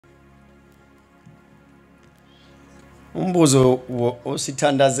Umbuzo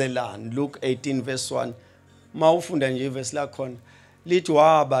osithandazelana Luke 18 verse 1 mawufunda nje ivesi la khona lithi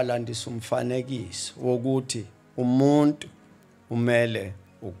wabalandisa umfanekiso wokuthi umuntu umele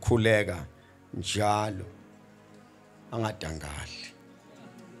ukukhuleka njalo angadangali.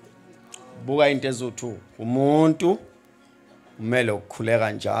 Buka into ezothi umuntu umele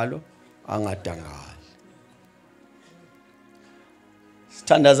ukukhuleka njalo angadangali.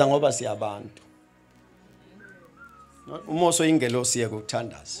 Sithandaza ngoba siyabantu. Umoso ingelosi yeke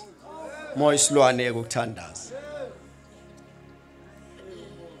ukuthandaza. Moya isilwane yeke ukuthandaza.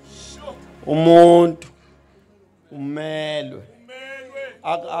 Umuntu umelwe.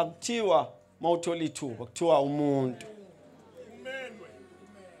 Akuthiwa mawuthola ithuba kuthiwa umuntu.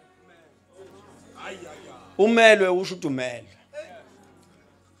 Umelwe usho ukuthi umelwe.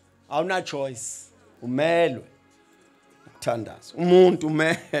 Awuna choice. Umelwe ukuthandaza. Umuntu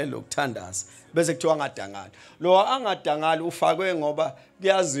umelwe ukuthandaza. Bese kuthiwa angadangali. Lo angadangali ufakwe ngoba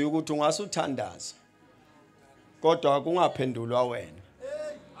kuyaziwa ukuthi ungase uthandaza. Kodwa kungaphendulwa wena.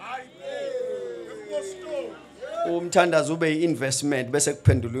 Umthandazo ube investment bese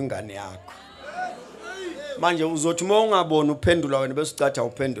kuphendulwa ingane yakho. Manje uzothi uma ungaboni uphendulwa wena bese ucathi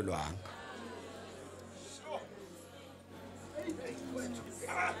awuphendulwanga.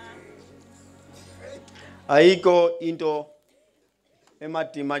 Ayiko into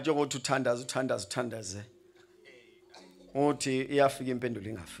emadima njengokuthi uthandaze. Uthi iyafika impendulo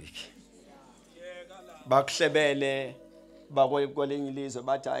ingafiki. Bakuhlebele bakwelinye ilizwe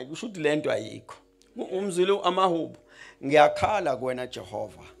bathi hayi kusho ukuthi lento ayikho. Umzulu amahubo ngiyakhala kuwena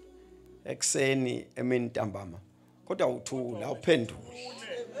Jehova ekseni emini ntambama kodwa uthula awuphenduli.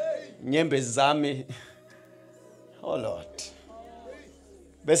 Nyembezi zami oh Lord.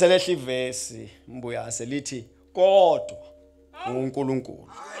 Bese lehla ivesi mbuyase lithi kodwa uNkulunkulu.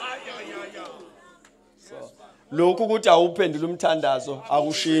 So lokhu ukuthi awuphendula umthandazo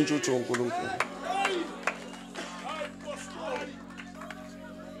akushintshi uthi uNkulunkulu.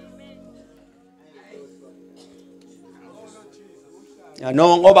 Ya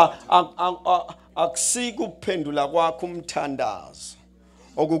no ngoba akusika ukuphendula kwakho umthandazo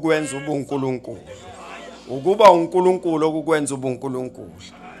okukwenza ubuNkulunkulu. Ukuba uNkulunkulu okukwenza ubuNkulunkulu.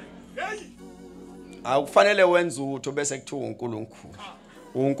 Akufanele wenze utho bese kuthiwa uNkulunkulu.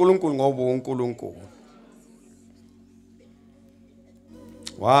 uNkulunkulu ngoba uNkulunkulu.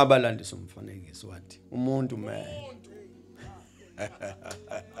 Wabalandisa umfanekiso wathi umuntu man.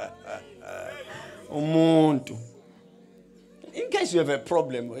 Umuntu. In case you have a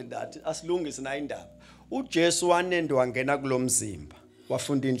problem with that, asilungise na indaba. uJesu wanendo wangena kulomzimba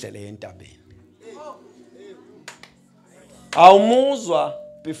wafunda indlela yentabeni. Awumuzwa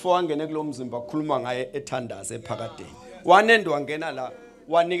before angene kulomzimba ukukhuluma ngaye ethandaza ephakadeni. Wanendo wangena la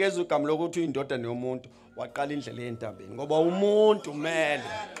wanikeza igama lokuthi uyindoda neyomuntu waqala indlela yentabeni ngoba umuntu mele.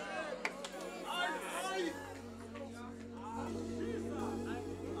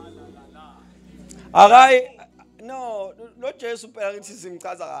 Akayi no lo Jesu phela ngithi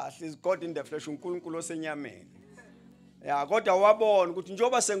simchaza kahle is God in the flesh uNkulunkulu osenyameni. Ya kodwa wabona ukuthi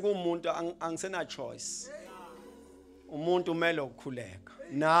njoba sengumuntu angisena choice. Umuntu umele ukukhuleka.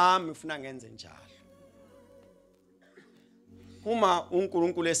 Nami ufuna ngenze njalo. Uma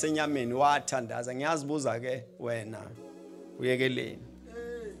uNkulunkulu esenyameni wathandaza ngiyazibuza ke wena uyekeleni.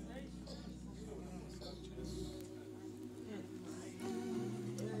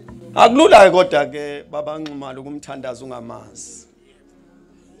 Akulula kodwa ke baba Nxumalo ukumthandaza ungamazi.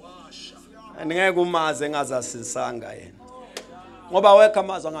 Andingeke umazi engazasisanga yena. Ngoba wekho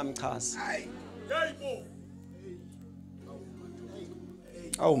amazi angamchaza.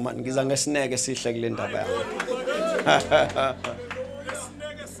 Awu man ngiza ngesineke sihle kule ndaba yakho.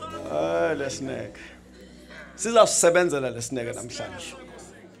 Lesineke. Sizasebenzela lesineke namhlanje.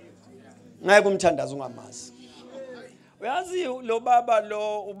 Ngeke umthandaza ungamazi. Uyazi lo baba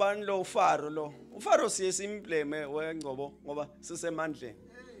lo ubani lo uFaro lo. uFaro siye simbleme wengcobo ngoba sisemandleni.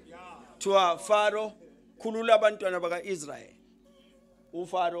 Thiwa Faro khulula abantwana bakaIsrael.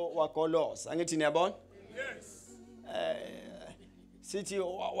 uFaro wagolosa. Angithi niyabona? Yes. Sithi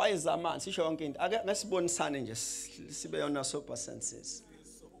wayezama sisho yonke into. Ake ngesibonisane nje sibe yona super senses.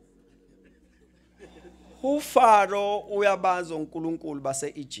 uFaro uyabaza uNkulunkulu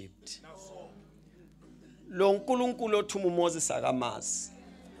base-Egypt. Lo uNkulunkulu othuma uMoses akamazi.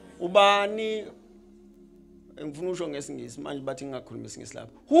 Ubani ngifuna usho ngesingisi manje bathi ngingakhuluma isingisi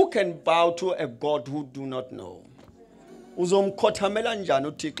lapha. Who can bow to a God who do not know? Uzomkhothamela njani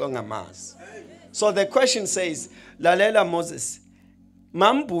uThixo ngamazi? So the question says, lalela Moses,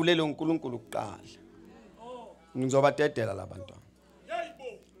 mambule lo uNkulunkulu kuqala. Ngizobadedela labantwana.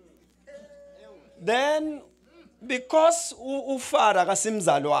 Then because ufara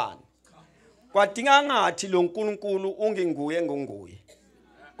kasimzalwane kwadinga ngathi lo nkulunkulu unginguye ngonguye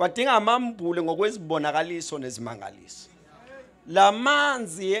kwadinga amambule ngokwezibonakaliso nezimangaliso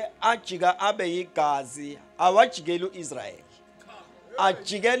lamanzi ajika abe yigazi awajikela uIsrael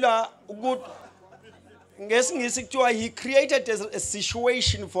ajikela ukuthi ngesingisi kuthiwa he created a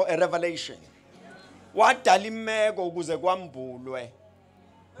situation for a revelation wadala imeko ukuze kwambulwe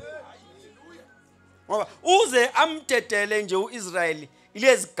ngoba uze amdedele nje uIsrael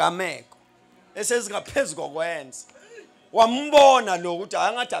ilezigameko esezingaphezulu kokwenza wambona lo ukuthi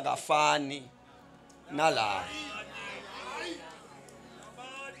angathi akafani nala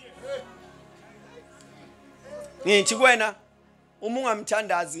ngithi kwena uma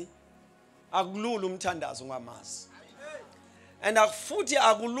ungamthandazi akulula umthandazo ngamazi and akufuthi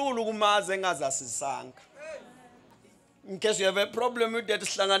akulula kumazi engazasisanga in case you have a problem with that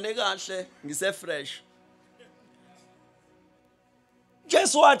sihlangane kahle ngise fresh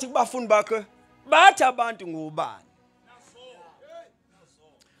Jesu wathi kubafundi bakhe bathi abantu ngubani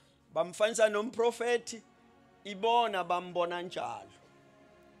bamfanisa nomprofeti ibona bambona njalo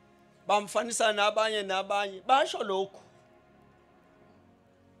bamfanisa nabanye basho lokho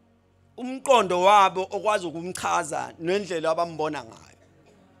umqondo wabo okwazi ukumchaza nendlela abambona ngayo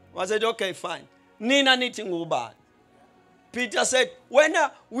I said okay fine nina nithi ngubani Peter said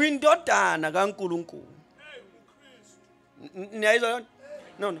wena windodana kaNkulunkulu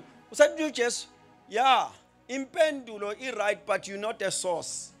no usaid you Jesus yeah impendulo right but you not a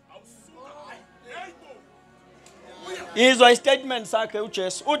source izwa statement sakhe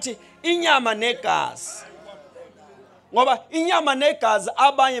uJesu uthi inyama negazi ngoba inyama negazi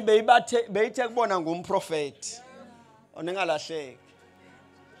abanye beyithe kubona ngumprofeti onengalahleki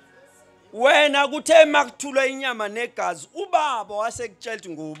wena kuthe makuthulwa inyama negazi ubaba wasekutshela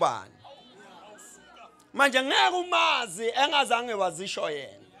ngubani manje ngeke umazi engazange wazisho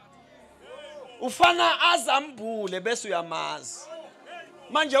yena ufana azambule bese uyamazi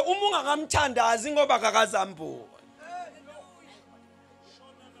manje uma ungakamthandazi ngoba akakazambule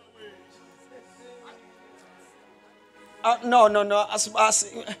no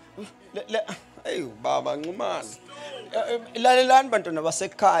hey baba nqumana lalelani bantwana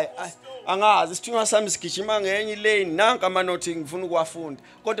basekhaya angazi isithunywa sami sigijima ngenye lane nanka amanothi ngifuna ukuwafunda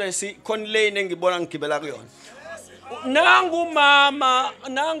kodwa khona lane engibona ngigibela kuyona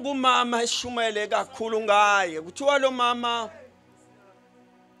nangu mama eshumayele kakhulu ngaye kuthiwa lo mama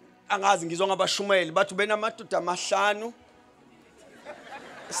angazi ngizwa ngabashumayeli bathi benamadoda amahlanu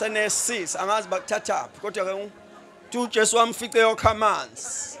senesisi angazi bakuthatha kodwa ke uJesu wamfice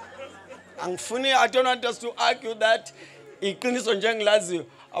yokhamanzi angifuni I don't want us to argue that iqiniso njengilaziyo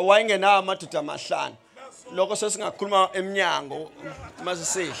awayengena amadoda amahlanu lokho sesingakhuluma eminyango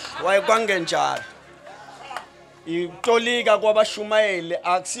masisihle wayekwangenjalo itolika kwabashumayeli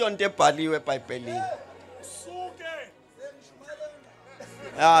akusiyonto ebhaliwe eBhayibhelini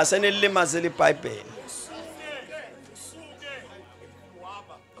senelimazela iBhayibheli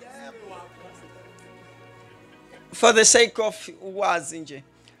for the sake of ukwazi nje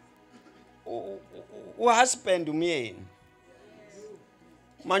uhusband umyeni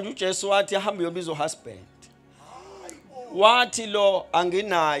manje uJesu wathi ahambe yobiza uhusband wathi lo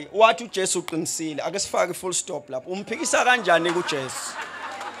anginayo wathi uJesu uqinisile ake sifake full stop lapho umphikisa kanjani kuJesu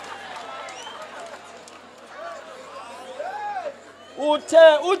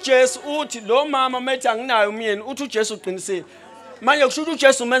uthe uJesu uthi lo mama methi anginayo umyeni uthi uJesu uqinisile manje kusho ukuthi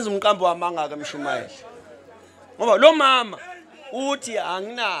uJesu umenza umqambo wamanga emshumayeli ngoba lo mama uthi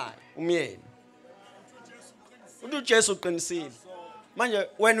anginayo umyeni uthi uJesu uqinisile manje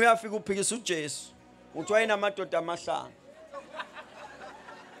wena uyafika uphikisa uJesu uthi wayena amadoda amahlanu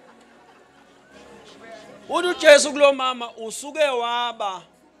uthi uJesu kulo mama usuke waba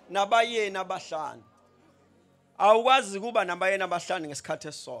nabayeni abahlanu awukwazi kuba nabayeni abahlanu ngesikhathi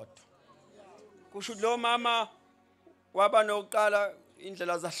esisodwa kusho lo mama waba nokuqala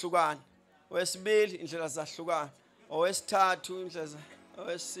indlela zahlukana wesibili indlela zahlukana owesithathu indlela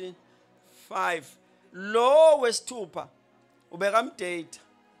owesine 5 lo wesithupha ubeka mdate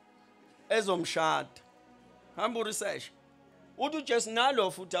ezomshada hamba uresearch uthi uJesu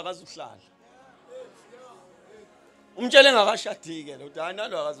nalo futhi akazuhlala umtshele ngakashadike lo uthi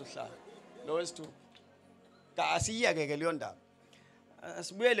nalo akazuhlala lo wesithupha asiyeke leyo ndaba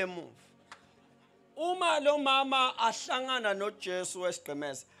asibuyele emuva uma lo mama ahlangana noJesu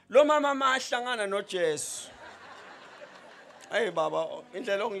wesigqemeza lo mama mahlangana noJesu hey baba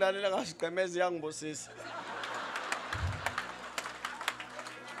indlela ongilalela ngasigqemeza iyangibosisa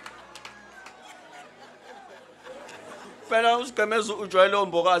phela usigemeza ujwayele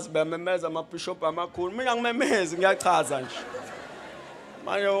ombokazi bememeza amabishop amakhulu mina ngimemezi ngiyachaza nje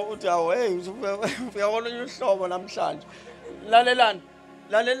manje uthi awu hey uyabona uhlobo namhlanje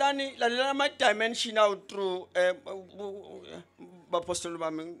lalelani ama dimension out through bapostoli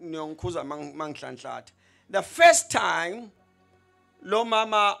bami ngiyongikhuza mangihlanhlatha. The first time lo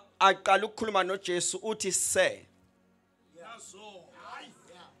mama aqala ukukhuluma noJesu uthi se.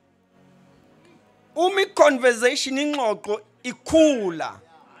 Umi conversation ingxoxo ikhula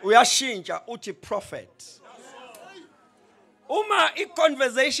uyashintsha uthi prophet. Uma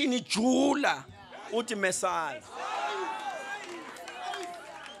iconversation ijula uthi Messiah.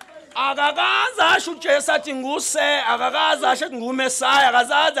 Akakaza asho uJesu athi nguse, akakaza asho ngumessiah,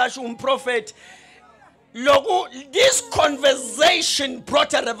 akazaza asho umprophet. Loku this conversation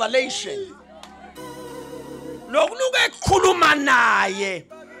brought a revelation. Lokuluke ekhuluma naye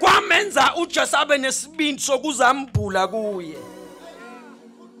kwamenza uJesu abe nesibindi sokuzambula kuye.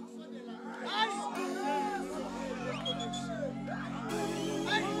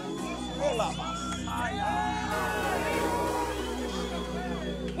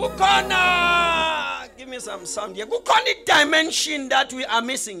 Ukona, give me some sound here. Ukona dimension that we are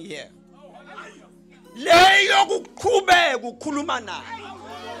missing here. Leyo kuqhubeka ukukhuluma naye.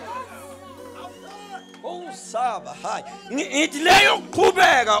 Oh saba hayi. Ngithi leyo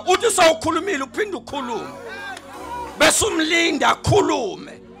kuqhubeka uthi sawukhulumile uphinda ukhulume. Bese umlinda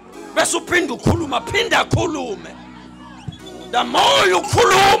akhulume. Bese uphinda ukhuluma phinda akhulume. The more you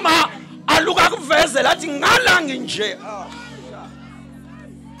khuluma aluka kuveze lathi ngalangi nje.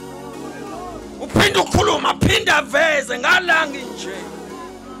 Uphinda ukhuluma phinda veze ngalangi nje.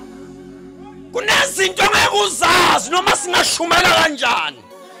 Kunezinto ngeke uzazi noma singashumela kanjani.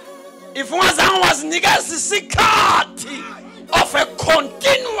 If ungazange wazinikeza isikhathi of a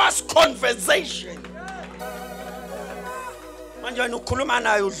continuous conversation. Manje wena ukhuluma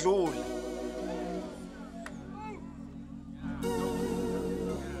naye udlule.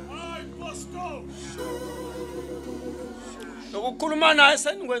 Ukukhuluma naye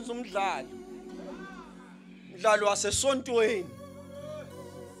senikwenza umdlalo. Umdlalo wasesontweni.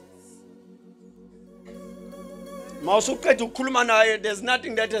 Mawusuqeda ukukhuluma naye, there's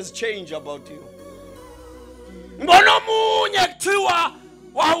nothing that has changed about you. Ngibona omunye kuthiwa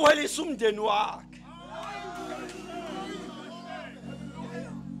wawelisa umndeni wakhe.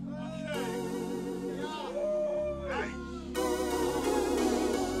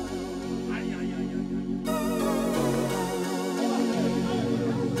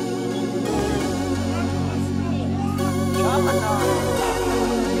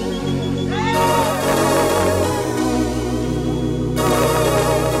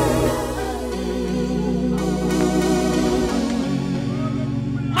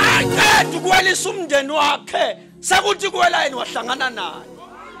 Ukwelisa umndeni wakhe sekuthi kuwela yena wahlangana naye.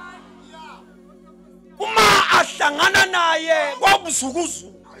 Uma ahlangana naye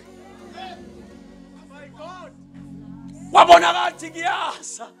kwabuzukuzu. Wabona kathi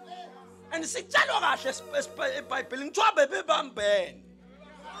kuyasa. And sitshalo kahle eBhayibhelini kuthiwa bebebambene.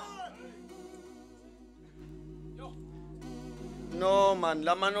 No man,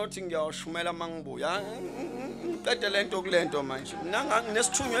 lama nothi ngiyawashumela mangibuya. Qede lento kulento manje. Mina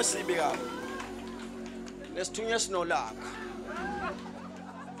nginesithunywa esibi kabi. Nesithunywa esinolaka.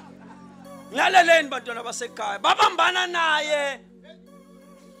 Ngilaleleni bantwana basekhaya, babambana naye.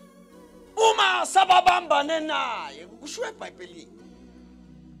 Uma sababambane naye, kusho eBhayibhelini.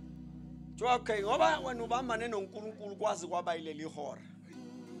 Okay, ngoba wena ubambane noNkulunkulu kwazi kwaba yileli hora.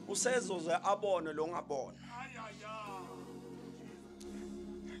 Usezoze abone lo ngabona.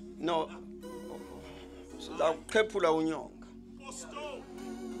 No. So kephula unyonga.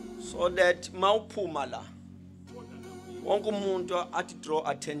 So that mawuphuma la. Wonke umuntu athi draw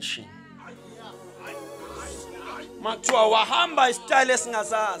attention. Makuthiwa wahamba istyle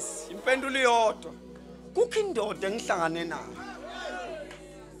esingazazi, impendulo iyodwa. Kukho indoda engihlangane nayo.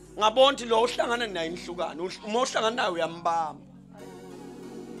 Ngabona ukuthi lo uhlangana naye inhlukana, uma uhlangana naye uyambamba.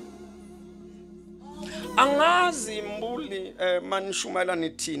 Angazi mbuli manishumela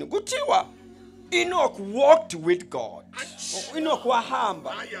nithini. Kuthiwa Enoch walked with God. Enoch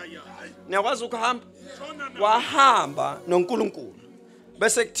wahamba. Niyakwazi ukuhamba? Wahamba noNkulunkulu.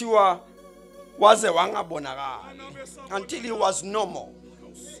 Bese kuthiwa waze wangabonakala until he was normal.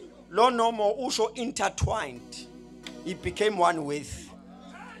 Lo normal usho intertwined. He became one with.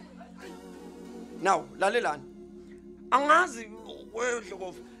 Now, lalelani. Angazi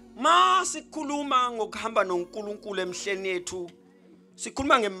wedlokofu. Ma sikhuluma ngokuhamba noNkulunkulu emhleni yethu.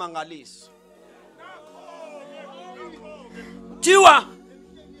 Sikhuluma ngemangaliso. Tiwa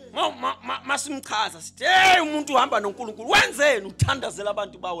masimchaza sithi hey umuntu uhamba noNkulunkulu wenzeni uthandazela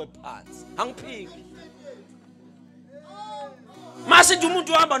abantu bawe phansi angiphiki masithi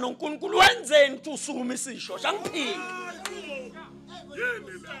umuntu uhamba noNkulunkulu wenzeni uthi usukuma isishosha angiphiki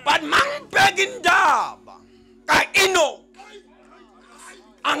but mangibheka indaba kaIno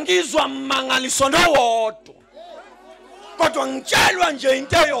angizwa mangaliso nowodwa kodwa ngitshelwa nje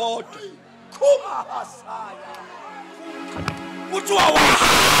into eyodwa khuma hasaya uthi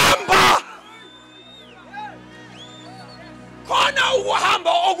wahamba khona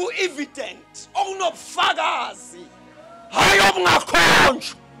ukuhamba oku evident okunobufakazi hayi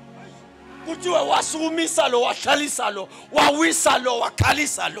obungakhonjwa kuthiwe wasukumisa lo wahlalisa lo wawisa lo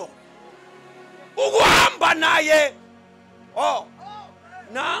wakhalisa lo ukuhamba naye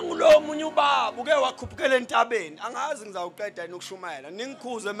nangu lo munye ubaba uke wakhuphukela entabeni angazi ngizawuqeda nokushumayela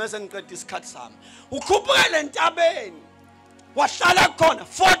ningikhuze mase ngiqeda isikhathi sami ukhuphukela entabeni wahlala khona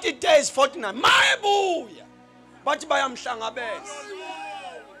 40 days 49 mayebuya bathi bayamhlangabeza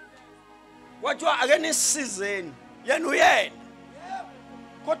wathi ake nisizeni yena uyena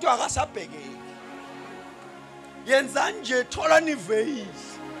kodwa akasabhekeki yenza nje thola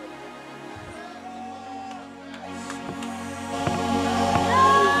niveyisi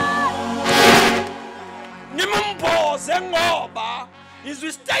nimumboze ngoba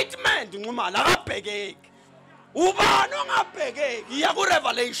izwi statement nquma la akabhekeki ubani ongabhekeki iya ku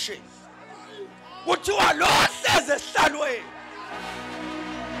Revelation kuthiwa lo hleze esihlalweni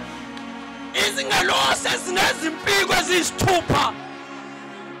izingelose zinezimpiko ezisithupha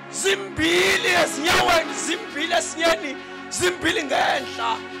zimbili ezinyaweni zimbili esinyeni zimbili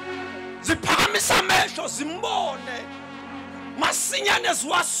ngenhla ziphakamisa amehlo zimbone masinyane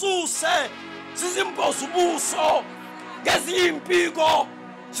ziwasuse zizimboza ubuso ngezinye impiko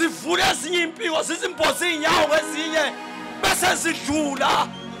zivule ezinye impiko zizimboza inyawo kwezinye bese zidlula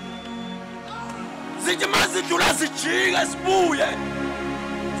zithi mazidlula zijike sibuye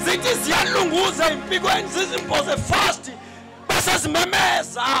zithi ziyalunguza impikweni zizimboze fast bese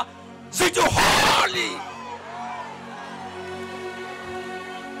zimemeza zithi holy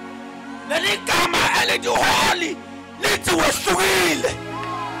leligama elithi holy lithi wehlukile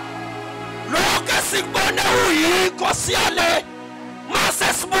lokho sikubona uyikho siyale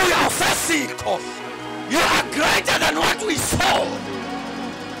mase sibuya usesikho you are greater than what we saw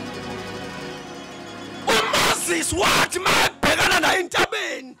uMoses wathi mabhekana na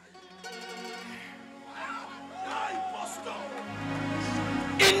entabeni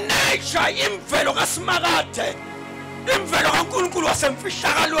in nature imvelo kaSimakade imvelo kaNkulunkulu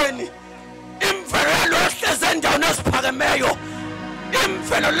wasemfihlakalweni imvelo yalohleze endaweni eziphakemeyo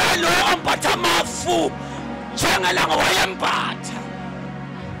imvelo lalo ambatha amafu njengelanga wayembatha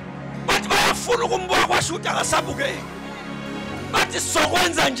bathi bayafuna ukumbuka kwashuta akasabukeki bathi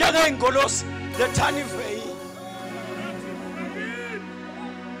sokwenza njengeyingolosi lethani iveyi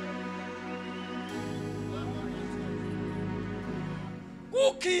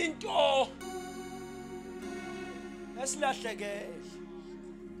kukhinto esilahlekele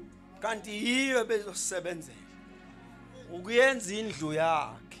kanti yiyo bezosebenzela ukuyenza indlu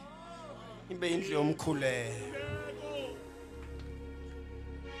yakhe ibe indlu yomkhuleko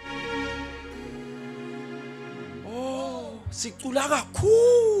sicula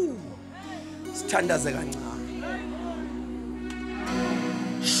kakhulu sithandaze kancane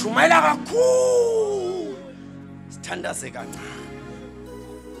shumela kakhulu sithandaze kancane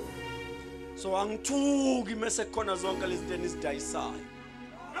so angithuki mase khona zonke lezi zinto ezidayisayo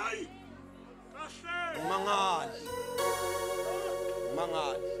hayi kahle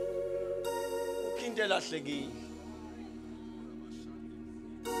mangali ukhinto elahlekile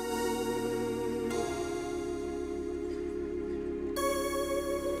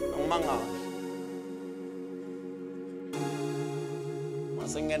mangali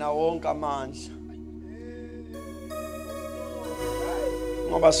masengena wonke amandla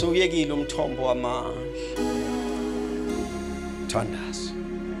ngoba sukuyekile umthombo wamandla thandazo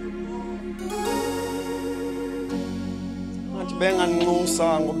ngathi benganxusa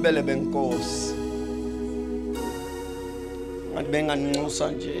ngobele benkosi ngathi benganxusa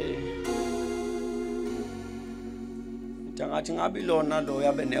nje ngathi ngabe lona lo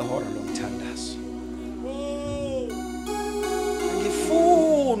yabe nehora lomthandazo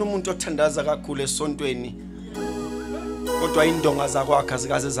ngifuna umuntu othandaza kakhulu esontweni kodwa indonga zakwakhe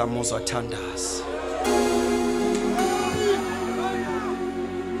azikaze zamuzwa thandaza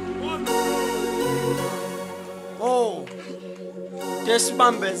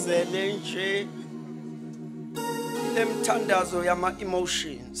desibambezele nje lemthandazo yama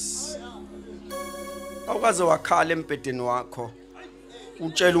emotions awukaze wakhala embedeni wakho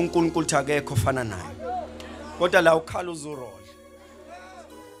utshela uNkulunkulu ukuthi akekho ofana naye. Kodwa la ukhala uzurole.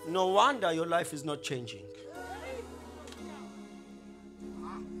 No wonder your life is not changing.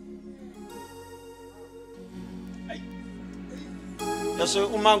 Yase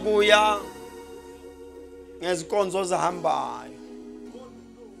uma kuya ngezinkonzo zahambayo.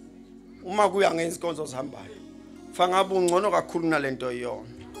 Uma kuya ngezinkonzo zahambayo. Fangabe ungcono kakhulu nalento yona.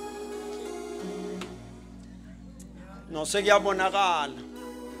 No sekuyabonakala.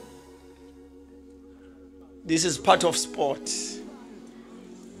 This is part of sport.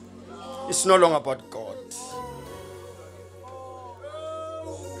 It's no longer about God.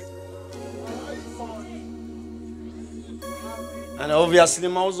 And obviously,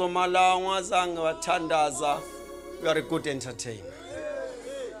 mauzomala wazange wathandaza, you are a good entertainer.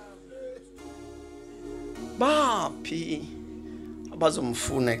 Baphi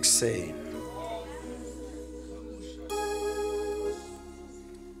abazomfuna ekuseni.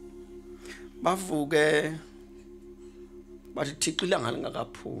 Bavuke bathi Thixo ilanga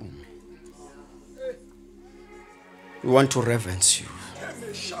lingakaphumi. We want to reverence you.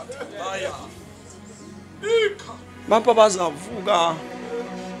 Bapha bazavuka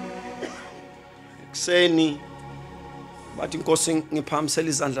ekuseni bathi Nkosi ngiphamisela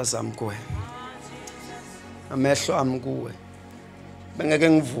izandla zami kuwe. Amehlo ami kuwe. Bengeke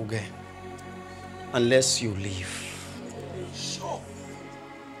ngivuke unless you leave.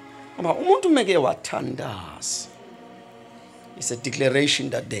 Ama umuntu meke wathandaza. It's a declaration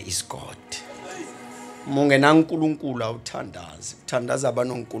that there is God. Mungena uNkulunkulu awuthandaza. Uthandaza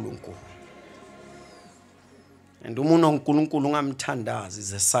abanoNkulunkulu. And umuntu oNkulunkulu ungamthandazi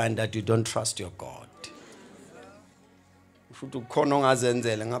is a sign that you don't trust your God. Futhi ukhona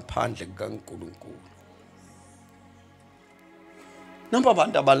ongazenzele ngaphandle kukaNkulunkulu. Namba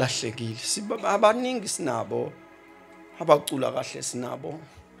abantu abalahlekile abaningi sinabo abacula kahle sinabo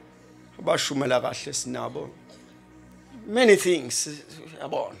abashumela kahle sinabo many things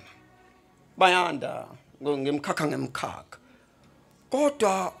yabona bayanda ngemkhakha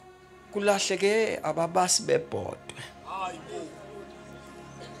kodwa kulahleke ababasi bebhodwe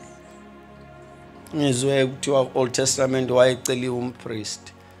ngizwe kuthiwa Old Testament wayeceliwe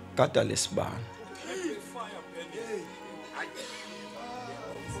umpriest kada lesibani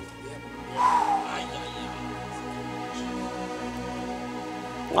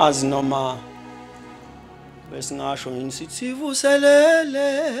ngazi noma besingasho ngisithi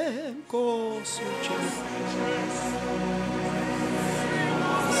sivuselele Nkosi uJesu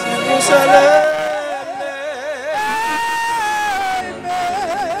sivuselele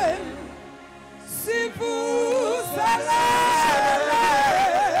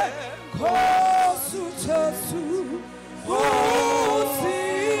Nkosi uJesu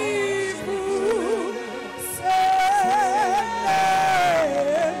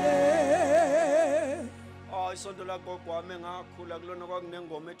isonto lagogo wami ngakhula kulona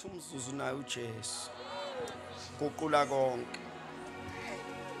kwakunengoma ethi umzuzu naye uJesu guqula konke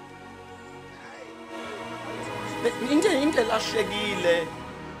into lahlekile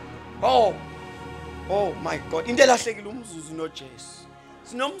oh my God into lahlekile umzuzu noJesu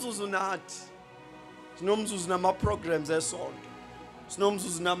sinomzuzu nathi sinomzuzu nama programs esonto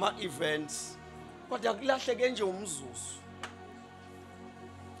sinomzuzu nama events kodwa kulahleke nje umzuzu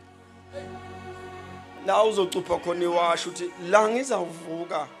la uzocupha khona iwasho uthi la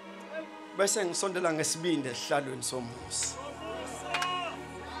ngizawuvuka bese ngisondela ngesibindi esihlalweni somusa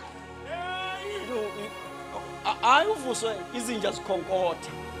ayuvuswe izinja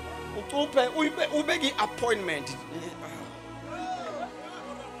zikhonkotha ucuphe ubeke iappointment.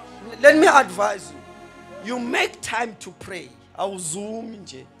 Let me advise you make time to pray awuzumi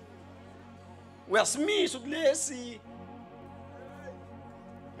nje uyasimisa kulesi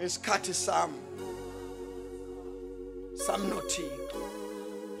isikhathi sami nothixo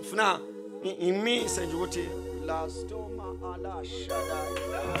ufuna imise nje ukuthi la stoma ala shadai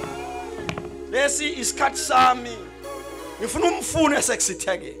lesi isikhathi sami ngifuna umfune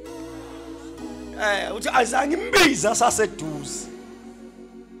esekusitheke uthi azange imbiza saseduze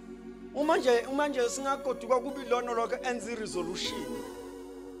uma nje singagoduka kubi lona lokho enza resolution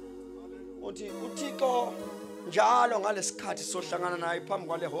uthi uthixo njalo ngalesikhathi sohlangana naye phambi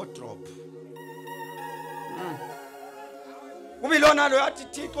kwale hot drop kubilona lo yathi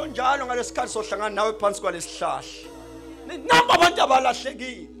Thixo njalo ngalesikhathi sohlangana nawe phansi kwalesihlahla namba abantu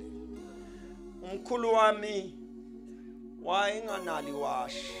abalahlekile umkhulu wami wayenganali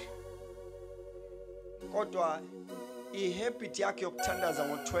washi kodwa ihabit yakhe yokuthandaza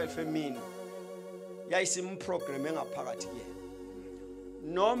ngo12 emini yayisimprogram engaphakathi yena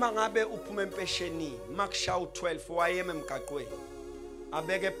noma ngabe uphuma empesheni makushawu 12 wayeme emgaqweni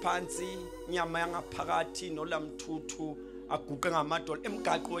abeke phansi inyama yangaphakathi nolamthuthu aguqe ngamadolo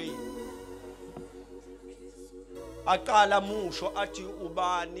emgaqweni aqala musho athi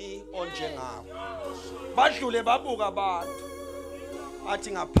ubani onjengawo badlule babuka abantu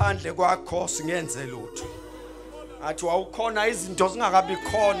athi ngaphandle kwakho singenze lutho athi wawukhona izinto zingakabi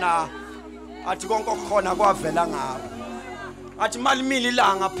khona athi konke okukhona kwavela ngabo athi malimile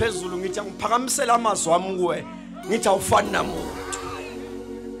ilanga phezulu ngithi ngiphakamisela amazwi ami kuwe ngithi awufani namuntu.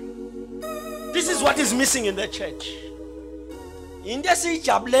 This is what is missing in the church. Into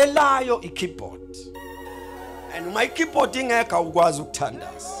esijabulelayo ikeyboard. And my keyboard ingeka ukwazi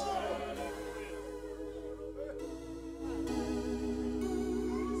ukuthandaza.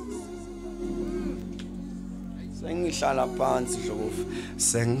 Sengihlala phansi dlovu.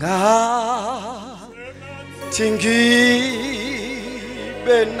 Senga tingibe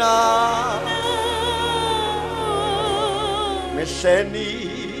na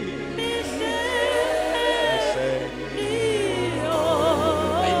mehleni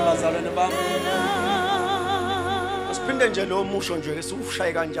ayibazalwane bami asiphinde nje lo musho nje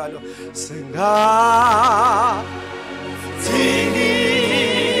esufushaye kanjalo senga tingibe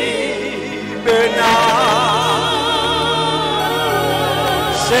na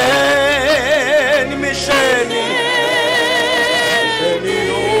misheni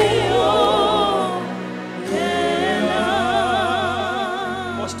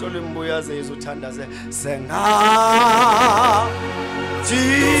Apostoli Mbuyaze izothandaze senga